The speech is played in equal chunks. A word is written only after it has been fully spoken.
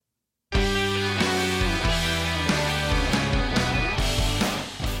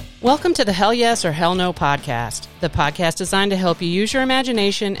Welcome to the Hell Yes or Hell No podcast, the podcast designed to help you use your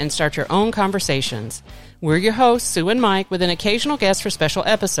imagination and start your own conversations. We're your hosts, Sue and Mike, with an occasional guest for special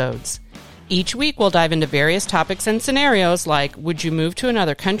episodes. Each week, we'll dive into various topics and scenarios like, would you move to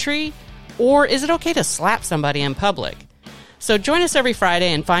another country? Or is it okay to slap somebody in public? So join us every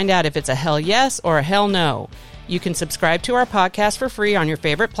Friday and find out if it's a hell yes or a hell no. You can subscribe to our podcast for free on your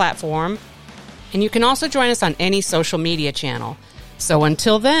favorite platform, and you can also join us on any social media channel. So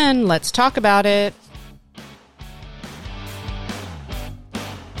until then, let's talk about it.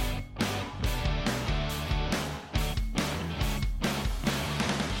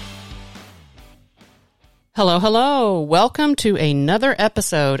 Hello, hello. Welcome to another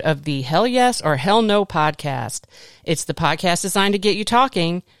episode of the Hell Yes or Hell No podcast. It's the podcast designed to get you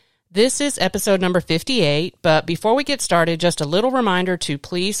talking. This is episode number 58, but before we get started, just a little reminder to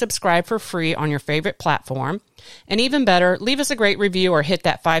please subscribe for free on your favorite platform. And even better, leave us a great review or hit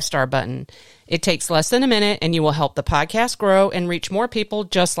that 5-star button. It takes less than a minute and you will help the podcast grow and reach more people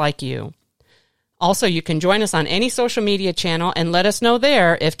just like you. Also, you can join us on any social media channel and let us know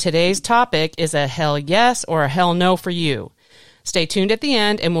there if today's topic is a hell yes or a hell no for you. Stay tuned at the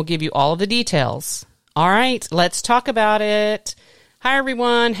end and we'll give you all of the details. All right, let's talk about it. Hi,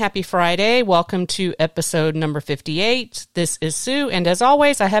 everyone. Happy Friday. Welcome to episode number 58. This is Sue, and as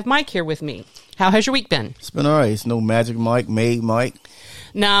always, I have Mike here with me. How has your week been? It's been all right. It's no Magic Mike, Made Mike.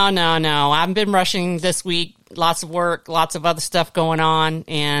 No. I've been rushing this week. Lots of work, lots of other stuff going on,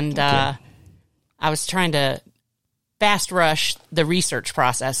 and I was trying to fast rush the research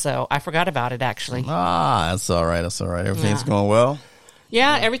process, so I forgot about it, actually. That's all right. Everything's going well?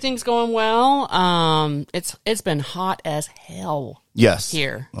 Yeah, everything's going well. It's been hot as hell. Yes.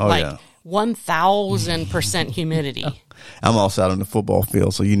 Here. Oh, like yeah. 1,000% humidity. I'm also out on the football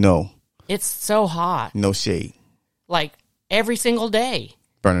field, so you know. It's so hot. No shade. Like every single day.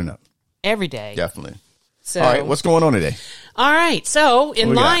 Burning up. Every day. Definitely. So, all right, what's going on today? All right, so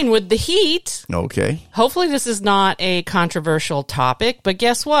in line with the heat. Okay. Hopefully this is not a controversial topic, but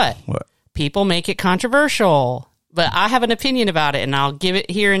guess what? What? People make it controversial. But I have an opinion about it, and I'll give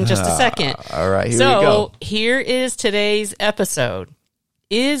it here in just a second. All right, here we go. So here is today's episode.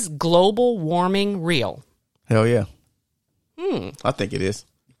 Is global warming real? Hell yeah. I think it is.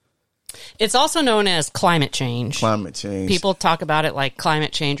 It's also known as climate change. Climate change. People talk about it like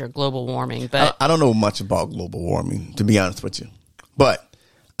climate change or global warming, but I don't know much about global warming, to be honest with you. But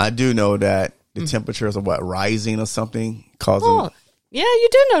I do know that the temperatures are rising or something, causing... Yeah, you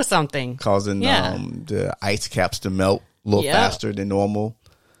do know something. Causing the ice caps to melt a little faster than normal.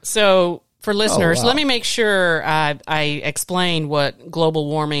 So, for listeners, wow. let me make sure I explain what global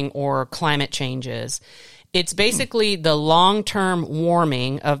warming or climate change is. It's basically the long-term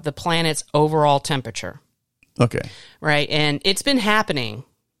warming of the planet's overall temperature. Okay. Right? And it's been happening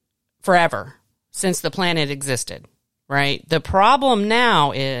forever, since the planet existed. Right? The problem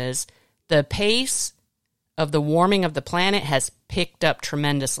now is the pace of the warming of the planet has picked up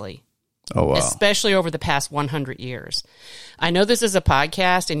tremendously. Oh, wow. Especially over the past 100 years. I know this is a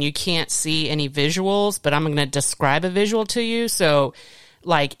podcast and you can't see any visuals, but I'm going to describe a visual to you. So,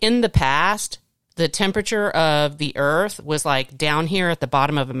 like in the past, the temperature of the Earth was like down here at the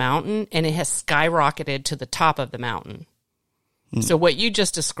bottom of a mountain, and it has skyrocketed to the top of the mountain. So what you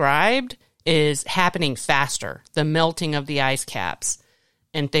just described is happening faster, the melting of the ice caps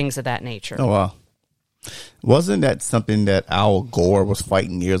and things of that nature. Oh, wow. Wasn't that something that Al Gore was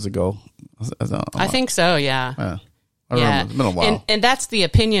fighting years ago? I think so, yeah. I remember. It's been a while. And that's the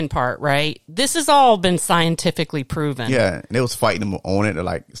opinion part, right? This has all been scientifically proven. Yeah, and they was fighting them on it. They're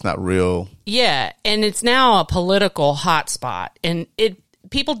like, it's not real. Yeah, and it's now a political hotspot. And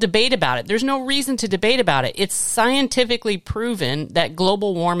people debate about it. There's no reason to debate about it. It's scientifically proven that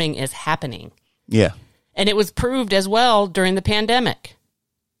global warming is happening. Yeah. And it was proved as well during the pandemic.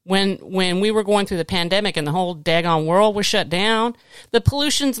 When we were going through the pandemic and the whole daggone world was shut down, the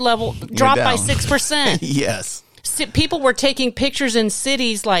pollution's level dropped by 6%. Yes. People were taking pictures in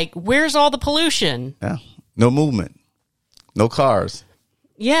cities like, where's all the pollution? Yeah. No movement. No cars.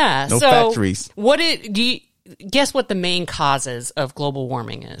 Yeah. No factories. Guess what the main causes of global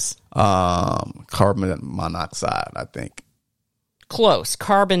warming is? Carbon monoxide, I think. Close.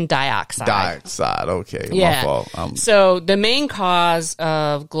 Carbon dioxide. Dioxide. Okay. Yeah. My fault. So the main cause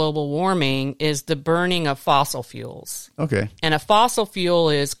of global warming is the burning of fossil fuels. Okay. And a fossil fuel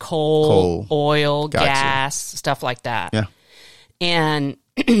is coal. Oil, Gotcha. gas, stuff like that. Yeah. And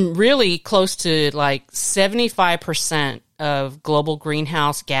really close to like 75% of global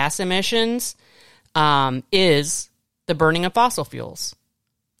greenhouse gas emissions is the burning of fossil fuels.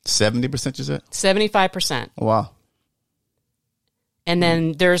 70% you said? 75%. Oh, wow. And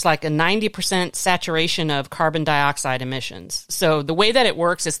then there's like a 90% saturation of carbon dioxide emissions. So the way that it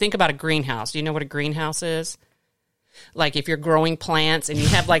works is, think about a greenhouse. Do you know what a greenhouse is? Like if you're growing plants and you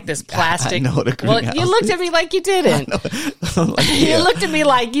have like this plastic. I know what a greenhouse Well, you looked at me like you didn't. You looked at me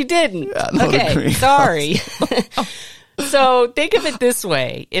like you didn't. Okay, sorry. So think of it this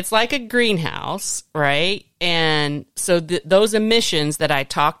way. It's like a greenhouse, right? And so those emissions that I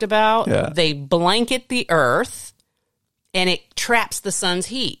talked about, they blanket the earth and it traps the sun's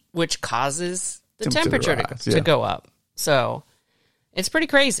heat, which causes the temperature to go up. So it's pretty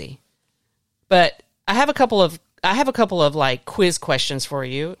crazy. But I have a couple of like quiz questions for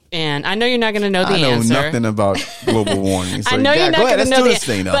you, and I know you're not going to know the answer. I know nothing about global warming. So I know you're not going to know the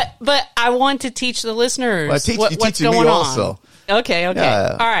answer, but I want to teach the listeners what's going on. Also. Okay.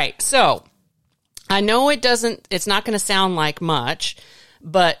 Yeah. All right. So I know it's not going to sound like much,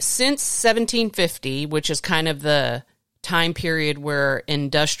 but since 1750, which is kind of the time period where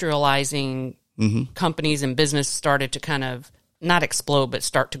industrializing companies and business started to kind of not explode, but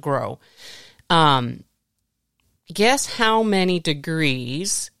start to grow. Guess how many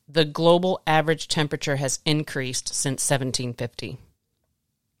degrees the global average temperature has increased since 1750?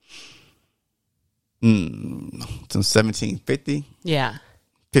 Since 1750? Yeah.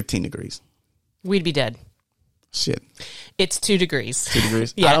 15 degrees. We'd be dead. Shit. It's 2 degrees. 2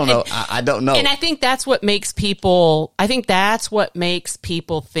 degrees? Yeah. I don't know. I don't know. And I think that's what makes people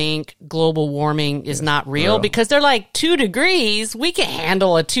think global warming is not real, because they're like, 2 degrees, we can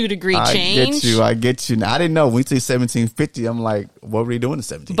handle a 2-degree change. I get you. Now, I didn't know. When we say 1750, I'm like, what were you doing in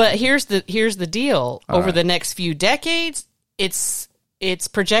 1750? But here's the deal. Over the next few decades, it's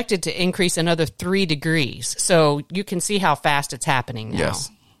projected to increase another 3 degrees. So you can see how fast it's happening now.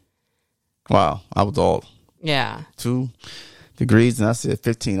 Yes. Wow. I was all... Yeah. 2 degrees, and I said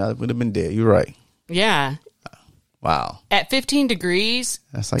 15. I would have been dead. You're right. Yeah. Wow. At 15 degrees,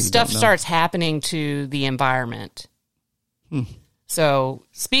 stuff starts happening to the environment. So,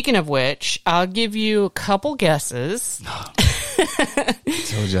 speaking of which, I'll give you a couple guesses. I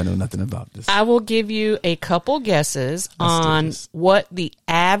told you I know nothing about this. I will give you a couple guesses on what the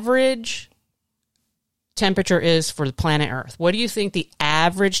average temperature is for the planet Earth. What do you think the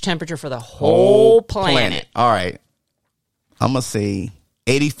average temperature for the whole planet? All right. I'm going to say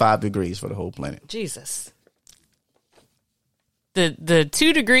 85 degrees for the whole planet. Jesus. The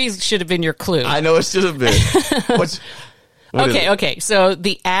 2 degrees should have been your clue. I know it should have been. Okay. So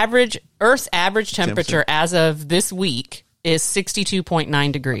the Earth's average temperature as of this week is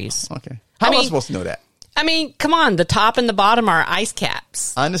 62.9 degrees. Okay. How am I supposed to know that? I mean, come on. The top and the bottom are ice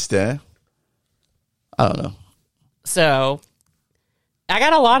caps. I understand. I don't know. So, I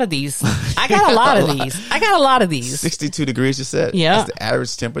got a lot of these. 62 degrees, you said? Yeah. That's the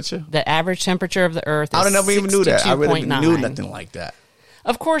average temperature? The average temperature of the Earth is 62.9. I never even knew that. I really knew nothing like that.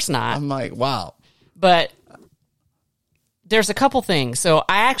 Of course not. I'm like, wow. But there's a couple things. So,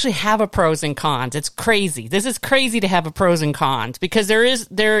 I actually have a pros and cons. It's crazy. This is crazy to have a pros and cons, because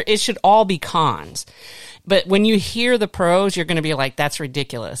it should all be cons. But when you hear the pros, you're going to be like, that's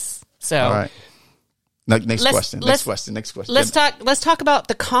ridiculous. So, all right. Next question. Let's talk about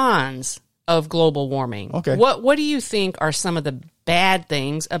the cons of global warming. Okay. What do you think are some of the bad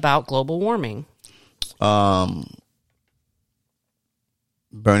things about global warming? Burning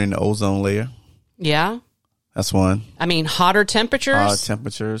the ozone layer. Yeah. That's one. I mean, hotter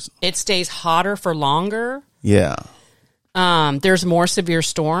temperatures. It stays hotter for longer. Yeah. There's more severe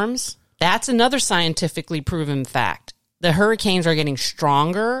storms. That's another scientifically proven fact. The hurricanes are getting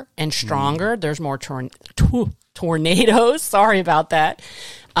stronger and stronger. There's more tornadoes. Sorry about that.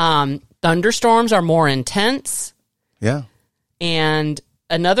 Thunderstorms are more intense. Yeah. And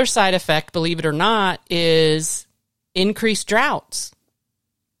another side effect, believe it or not, is increased droughts.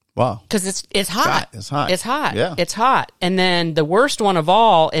 Wow. Because it's hot. It's hot. Yeah. It's hot. And then the worst one of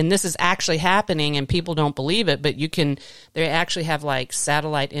all, and this is actually happening and people don't believe it, but they actually have like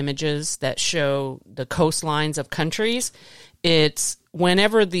satellite images that show the coastlines of countries. It's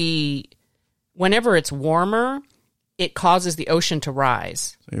whenever it's warmer, it causes the ocean to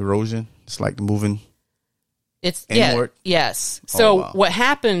rise. Erosion. It's like moving. It's inward. Yes. So what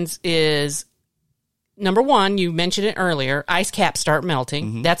happens is, number one, you mentioned it earlier, ice caps start melting.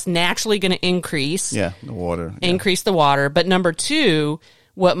 Mm-hmm. That's naturally going to increase. Yeah, the water. Increase the water. But number two,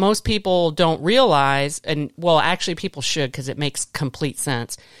 what most people don't realize, and well, actually people should because it makes complete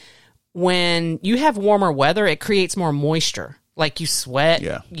sense. When you have warmer weather, it creates more moisture. Like you sweat,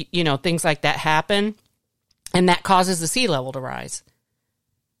 things like that happen. And that causes the sea level to rise.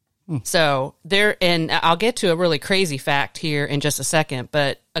 So and I'll get to a really crazy fact here in just a second,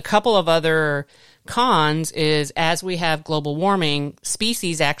 but a couple of other cons is as we have global warming,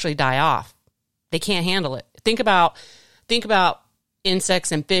 species actually die off. They can't handle it. Think about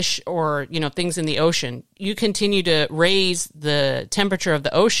insects and fish or, things in the ocean. You continue to raise the temperature of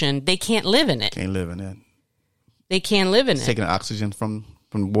the ocean, they can't live in it. Can't live in it. They can't live in it. Taking oxygen from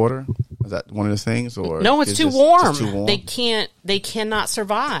water? Is that one of the things? Or no, it's too just warm. too warm. They cannot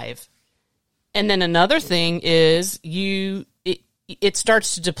survive. And then another thing is it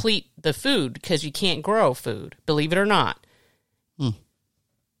starts to deplete the food because you can't grow food, believe it or not.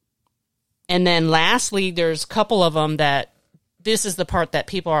 And then lastly, there's a couple of them that this is the part that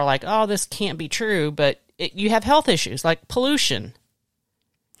people are like, oh, this can't be true, but you have health issues like pollution.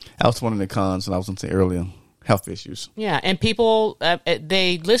 That was one of the cons, and I was going to say earlier, health issues. Yeah, and people,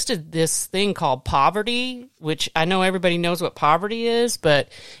 they listed this thing called poverty, which I know everybody knows what poverty is, but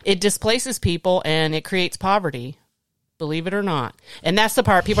it displaces people and it creates poverty, believe it or not. And that's the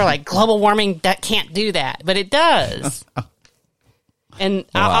part people are like, global warming, that can't do that, but it does. And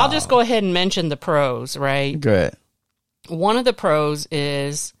wow. I'll just go ahead and mention the pros, right? Good. One of the pros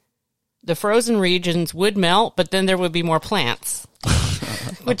is the frozen regions would melt, but then there would be more plants,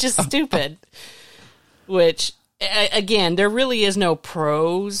 which is stupid. Which, again, there really is no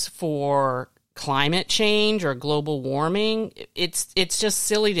pros for climate change or global warming. It's just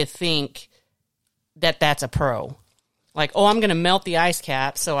silly to think that that's a pro. Like, oh, I'm going to melt the ice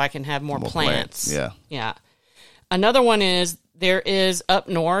cap so I can have more plants. Yeah. Another one is there is up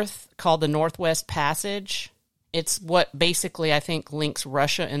north called the Northwest Passage. It's what basically I think links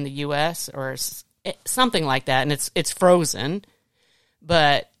Russia and the U.S. or something like that, and it's frozen.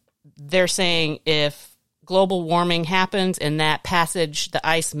 But they're saying if global warming happens and that passage, the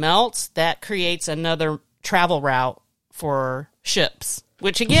ice melts, that creates another travel route for ships,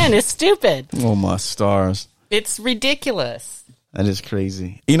 which again is stupid. Oh my stars. It's ridiculous. That is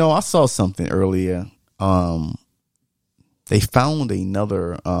crazy. I saw something earlier. They found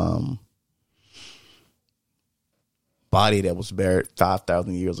another body that was buried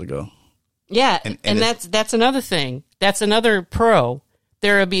 5,000 years ago. Yeah, and that's another thing. That's another pro.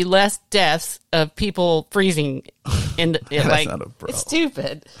 There will be less deaths of people freezing. That's not a pro. It's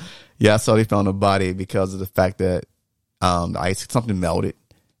stupid. Yeah, I saw they found a body because of the fact that the ice, something melted.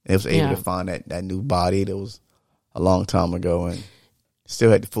 It was able to find that new body that was a long time ago and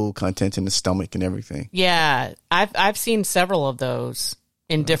still had the food content in the stomach and everything. Yeah, I've seen several of those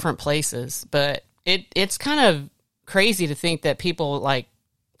in different places, but it's kind of crazy to think that people like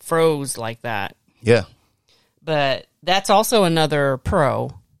froze like that. Yeah. But that's also another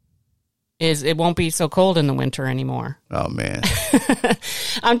pro, is it won't be so cold in the winter anymore. Oh, man.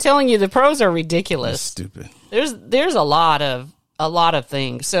 I'm telling you, the pros are ridiculous. That's stupid. There's a lot of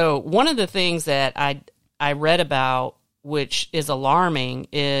things. So one of the things that I read about, which is alarming,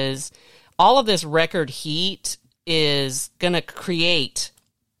 is all of this record heat is going to create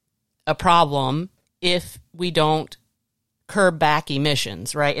a problem if we don't curb back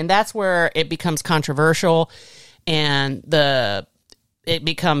emissions, right? And that's where it becomes controversial and it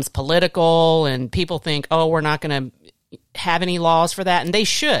becomes political, and people think, oh, we're not going to have any laws for that. And they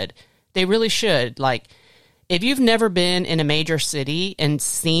should. They really should. Like, if you've never been in a major city and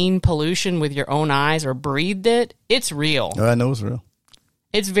seen pollution with your own eyes or breathed it, it's real. Oh, I know it's real.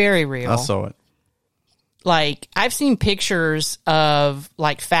 It's very real. I saw it. Like, I've seen pictures of,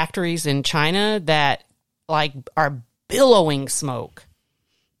 like, factories in China that, like, are billowing smoke.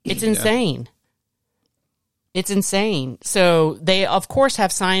 It's insane. It's insane. So they, of course,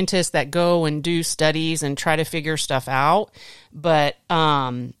 have scientists that go and do studies and try to figure stuff out. But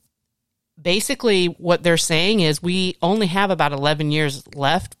basically what they're saying is we only have about 11 years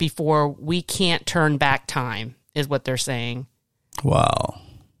left before we can't turn back time, is what they're saying. Wow.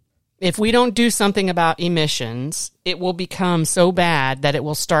 If we don't do something about emissions, it will become so bad that it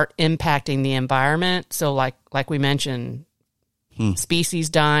will start impacting the environment. So like we mentioned, species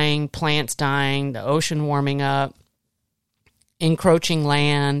dying, plants dying, the ocean warming up, encroaching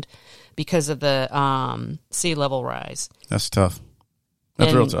land because of the sea level rise. That's tough.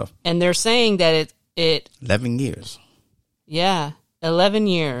 That's real tough. And they're saying that it 11 years. Yeah, 11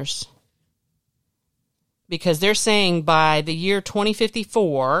 years. Because they're saying by the year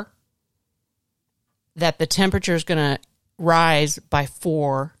 2054 that the temperature is going to rise by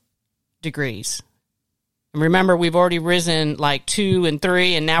 4 degrees. And remember, we've already risen like 2 and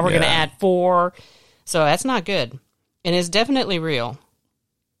 3, and now we're going to add 4. So that's not good. And it's definitely real.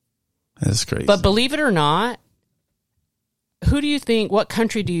 That's crazy. But believe it or not, what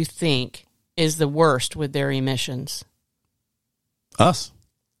country do you think is the worst with their emissions? Us.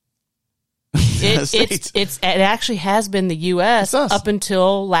 It actually has been the U.S. up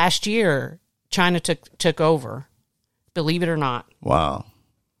until last year. China took over. Believe it or not. Wow.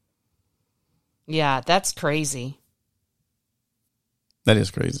 Yeah, that's crazy. That is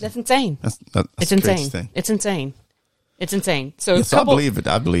crazy. That's insane. It's insane. Thing. It's insane. It's insane. So, yes, I believe it.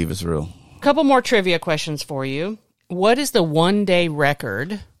 I believe it's real. Couple more trivia questions for you. What is the 1-day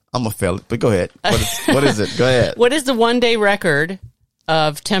record? I'm going to fail it, but go ahead. What is it? Go ahead. What is the 1-day record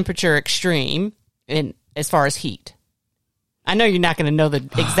of temperature extreme as far as heat? I know you're not going to know the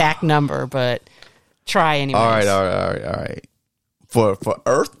exact number, but try anyways. All right. For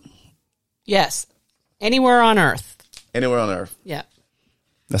Earth? Yes. Anywhere on Earth. Anywhere on Earth. Yeah.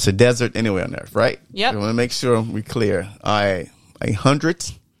 That's a desert anywhere on Earth, right? Yep. We want to make sure we're clear. All right.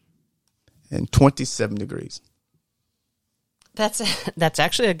 127 degrees. That's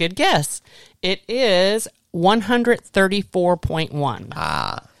actually a good guess. It is 134.1.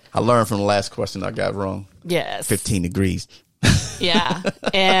 I learned from the last question I got wrong. Yes. 15 degrees. Yeah.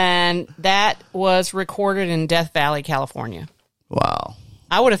 And that was recorded in Death Valley, California. Wow.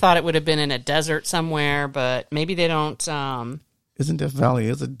 I would have thought it would have been in a desert somewhere, but maybe they don't. Isn't Death Valley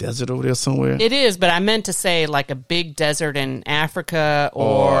is a desert over there somewhere? It is, but I meant to say like a big desert in Africa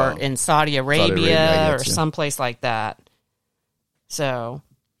or in Saudi Arabia or someplace like that. So,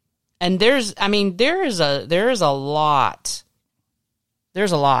 and there is a lot.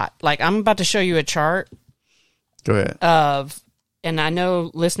 There's a lot. Like I'm about to show you a chart. Go ahead. And I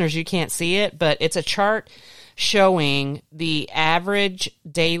know listeners, you can't see it, but it's a chart showing the average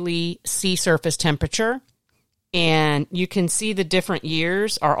daily sea surface temperature. And you can see the different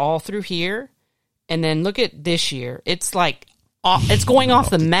years are all through here. And then look at this year. It's like, it's going off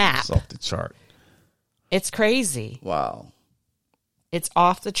the map. It's off the chart. It's crazy. Wow. It's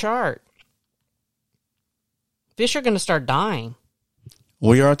off the chart. Fish are going to start dying.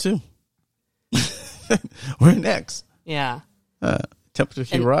 We are too. We're next. Yeah. Temperature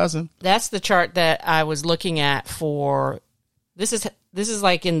keep rising. That's the chart that I was looking at for. This is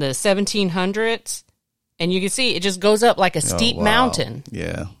like in the 1700s, and you can see it just goes up like a steep mountain.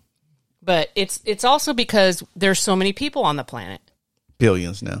 Yeah. But it's also because there's so many people on the planet.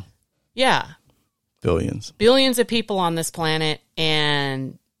 Billions now. Yeah. Billions of people on this planet,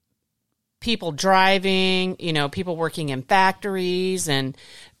 and people driving, people working in factories. And,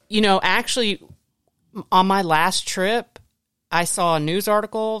 actually, on my last trip, I saw a news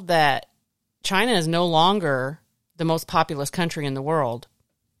article that China is no longer the most populous country in the world.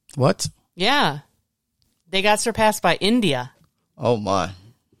 What? Yeah. They got surpassed by India. Oh, my.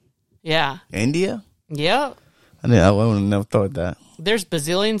 Yeah. India? Yep. I would have never thought that. There's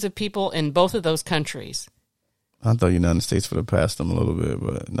bazillions of people in both of those countries. I thought United States would have passed them a little bit,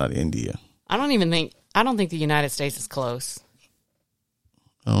 but not India. I don't think the United States is close.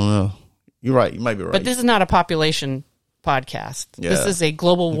 I don't know. You're right. You might be right. But this is not a population podcast. Yeah. This is a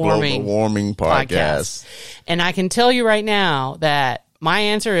global warming podcast. And I can tell you right now that my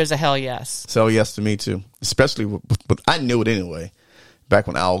answer is a hell yes. So yes to me too. Especially but I knew it anyway. Back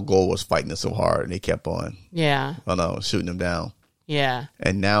when Al Gore was fighting it so hard and they kept on. Yeah. Shooting him down. Yeah.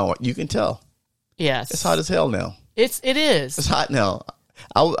 And now you can tell. Yes. It's hot as hell now. It is. It's hot now.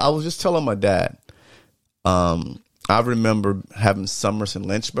 I was just telling my dad. I remember having summers in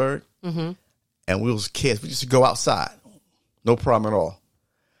Lynchburg, and we was kids. We used to go outside, no problem at all.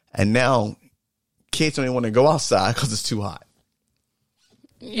 And now, kids don't even want to go outside because it's too hot.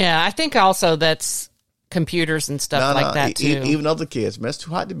 Yeah, I think also that's computers and stuff like that too. Even other kids, man, it's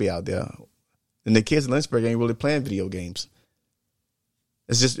too hot to be out there. And the kids in Lynchburg ain't really playing video games.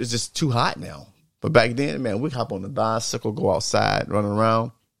 It's just too hot now. But back then, man, we'd hop on the bicycle, go outside, run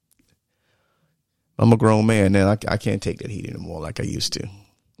around. I'm a grown man now. I can't take that heat anymore like I used to.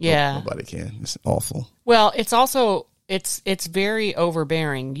 Yeah. Nobody can. It's awful. Well, it's also, it's very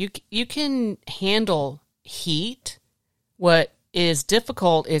overbearing. You can handle heat. What is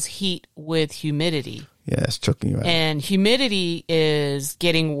difficult is heat with humidity. Yeah, it's choking you out. And humidity is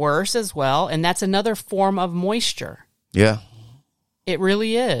getting worse as well. And that's another form of moisture. Yeah. It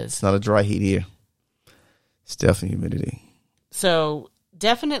really is. It's not a dry heat here. It's definitely humidity. So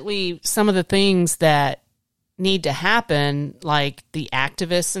definitely some of the things that need to happen, like the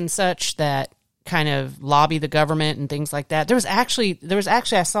activists and such that kind of lobby the government and things like that. There was actually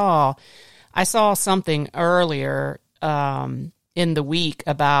I saw something earlier in the week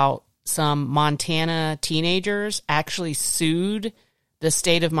about some Montana teenagers actually sued the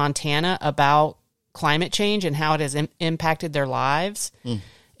state of Montana about climate change and how it has impacted their lives.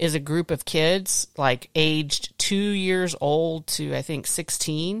 Is a group of kids like aged 2 years old to I think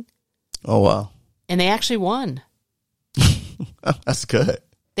 16. Oh wow! And they actually won. That's good.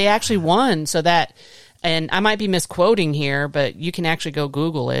 They actually won, so that, and I might be misquoting here, but you can actually go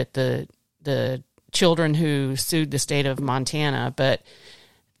Google it. the children who sued the state of Montana, but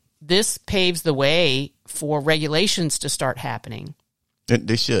this paves the way for regulations to start happening.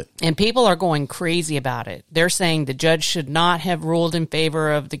 They should. And people are going crazy about it. They're saying the judge should not have ruled in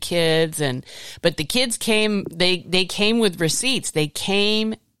favor of the kids, but the kids came with receipts. They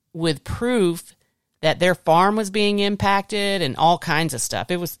came with proof that their farm was being impacted and all kinds of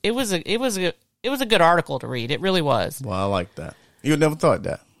stuff. It was a good article to read. It really was. Well, I like that. You would never thought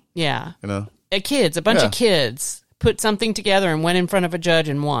that. Yeah. You know? A bunch of kids put something together and went in front of a judge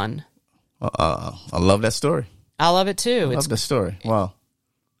and won. I love that story. I love it too. I love that story. Wow.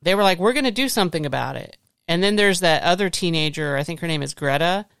 They were like, we're going to do something about it. And then there's that other teenager, I think her name is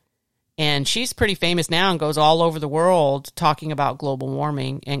Greta, and she's pretty famous now and goes all over the world talking about global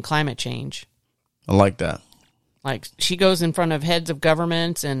warming and climate change. I like that. Like, she goes in front of heads of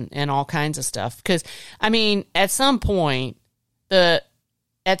governments and all kinds of stuff. Because, I mean, at some point, the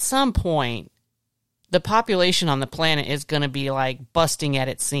population on the planet is going to be, like, busting at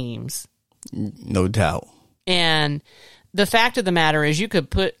its seams. No doubt. And the fact of the matter is you could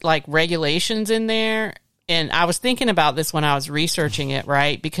put, like, regulations in there. And I was thinking about this when I was researching it,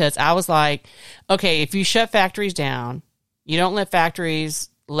 right? Because I was like, okay, if you shut factories down, you don't let factories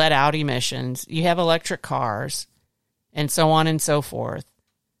let out emissions, you have electric cars, and so on and so forth.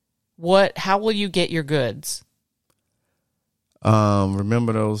 How will you get your goods?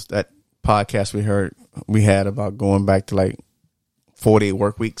 Remember that podcast we had about going back to like 4-day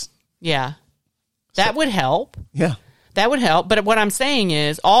work weeks? Yeah. That would help. Yeah. That would help. But what I'm saying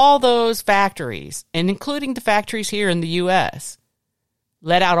is all those factories, and including the factories here in the U.S.,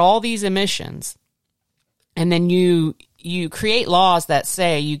 let out all these emissions. And then you create laws that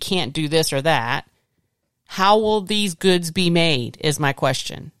say you can't do this or that. How will these goods be made is my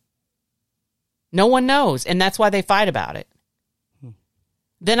question. No one knows. And that's why they fight about it.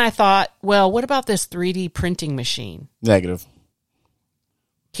 Then I thought, well, what about this 3D printing machine? Negative.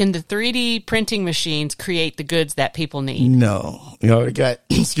 Can the 3D printing machines create the goods that people need? No. You already got,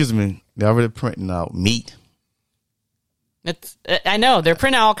 they're already printing out meat. I know. They're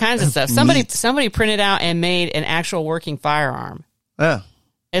printing out all kinds of stuff. Somebody printed out and made an actual working firearm. Yeah.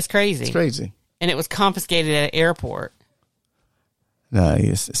 It's crazy. It's crazy. And it was confiscated at an airport. No,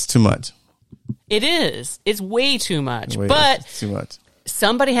 it's too much. It is. It's way too much. It's too much.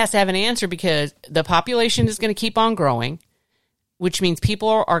 Somebody has to have an answer because the population is going to keep on growing, which means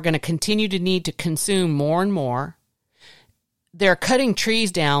people are going to continue to need to consume more and more. They're cutting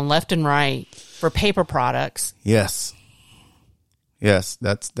trees down left and right for paper products. Yes. Yes,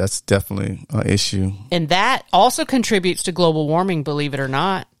 that's definitely an issue. And that also contributes to global warming, believe it or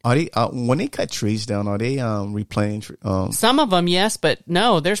not. Are they when they cut trees down, are they replanting? Some of them, yes, but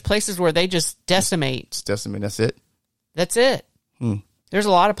no, there's places where they just decimate. That's it? That's it. There's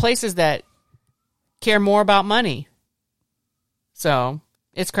a lot of places that care more about money. So,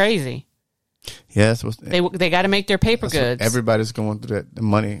 it's crazy. Yes. They got to make their paper goods. Everybody's going through the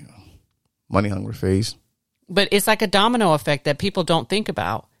money hungry phase. But it's like a domino effect that people don't think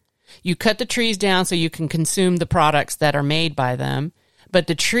about. You cut the trees down so you can consume the products that are made by them, but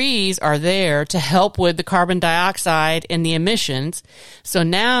the trees are there to help with the carbon dioxide and the emissions. So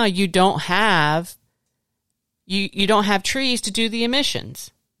now you don't have you don't have trees to do the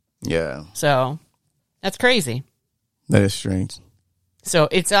emissions. Yeah. So that's crazy. That is strange. So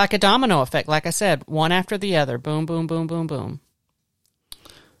it's like a domino effect, like I said, one after the other. Boom, boom, boom, boom, boom.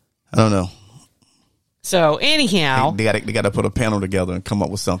 I don't know. So anyhow, they got to put a panel together and come up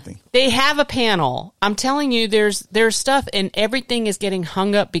with something. They have a panel. I'm telling you, there's stuff, and everything is getting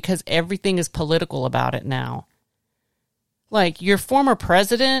hung up because everything is political about it now. Like your former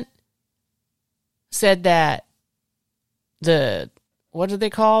president said that what are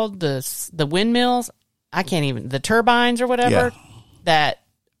they called? The windmills? the turbines or whatever that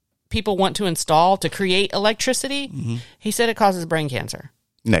people want to install to create electricity. Mm-hmm. He said it causes brain cancer.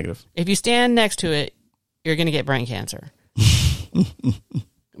 Negative. If you stand next to it, you're going to get brain cancer.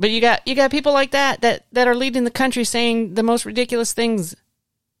 But you got people like that are leading the country saying the most ridiculous things,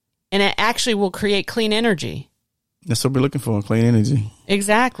 and it actually will create clean energy. That's what we're looking for, clean energy.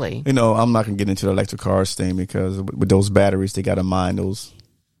 Exactly. I'm not going to get into the electric cars thing because with those batteries, they got to mine those.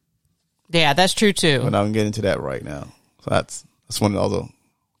 Yeah, that's true too. But I'm getting into that right now. So that's one of the other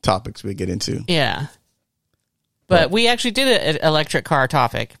topics we get into. Yeah. But we actually did an electric car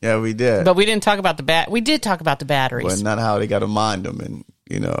topic. Yeah, we did. But we didn't talk about we did talk about the batteries. But not how they got to mine them and,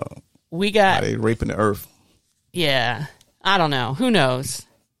 we got how they raping the earth. Yeah. I don't know. Who knows?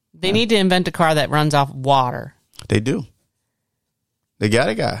 They need to invent a car that runs off water. They do. They got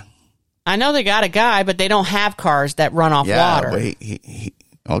a guy. I know they got a guy, but they don't have cars that run off water. But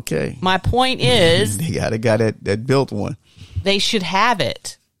Okay. My point is, They got a guy that built one. they should have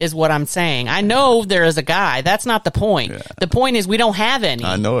it, is what I'm saying. I know there is a guy. That's not the point. Yeah. The point is we don't have any.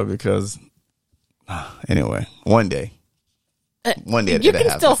 I know it because, anyway, one day. One day You it'll can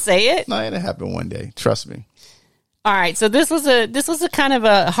happen. still say it. No, it'll happen one day. Trust me. All right. So this was a kind of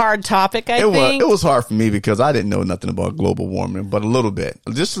a hard topic, I think. It was hard for me because I didn't know nothing about global warming, but a little bit,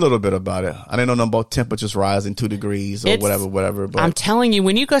 just a little bit about it. I didn't know nothing about temperatures rising 2 degrees or whatever. But I'm telling you,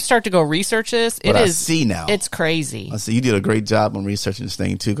 when you start to go research this, I see now. It's crazy. I see you did a great job on researching this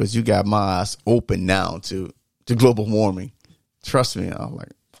thing too, because you got my eyes open now to global warming. Trust me. I'm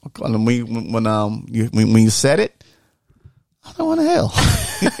like, okay. And when you said it, I don't want to hell.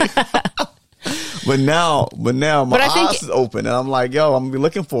 But now my eyes is open, and I'm like, yo, I'm gonna be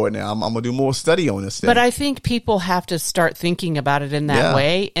looking for it now. I'm gonna do more study on this thing. But I think people have to start thinking about it in that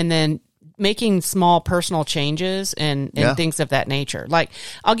way, and then making small personal changes and things of that nature. Like,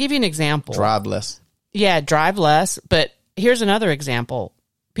 I'll give you an example. Drive less. Yeah, drive less. But here's another example.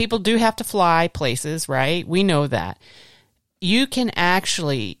 People do have to fly places, right? We know that. You can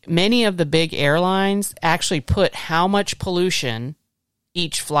actually, many of the big airlines actually put how much pollution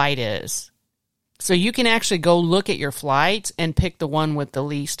each flight is. So you can actually go look at your flights and pick the one with the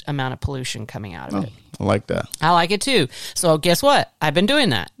least amount of pollution coming out of it. I like that. I like it too. So guess what? I've been doing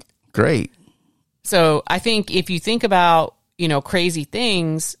that. Great. So I think if you think about, crazy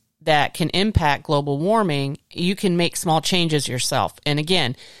things that can impact global warming, you can make small changes yourself. And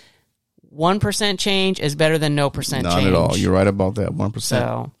again, 1% change is better than no percent change. Not at all. You're right about that. 1%.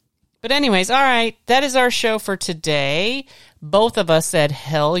 So, but anyways, all right. That is our show for today. Both of us said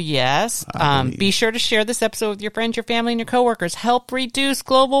hell yes. Be sure to share this episode with your friends, your family, and your coworkers. Help reduce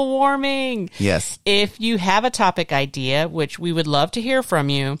global warming. Yes. If you have a topic idea, which we would love to hear from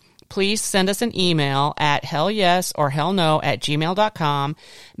you, please send us an email at hellyesor hellno@gmail.com.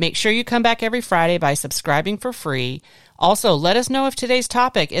 Make sure you come back every Friday by subscribing for free. Also, let us know if today's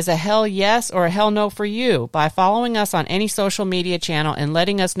topic is a hell yes or a hell no for you by following us on any social media channel and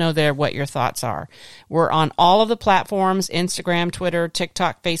letting us know there what your thoughts are. We're on all of the platforms, Instagram, Twitter,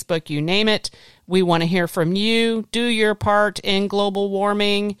 TikTok, Facebook, you name it. We want to hear from you. Do your part in global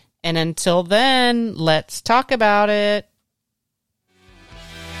warming. And until then, let's talk about it.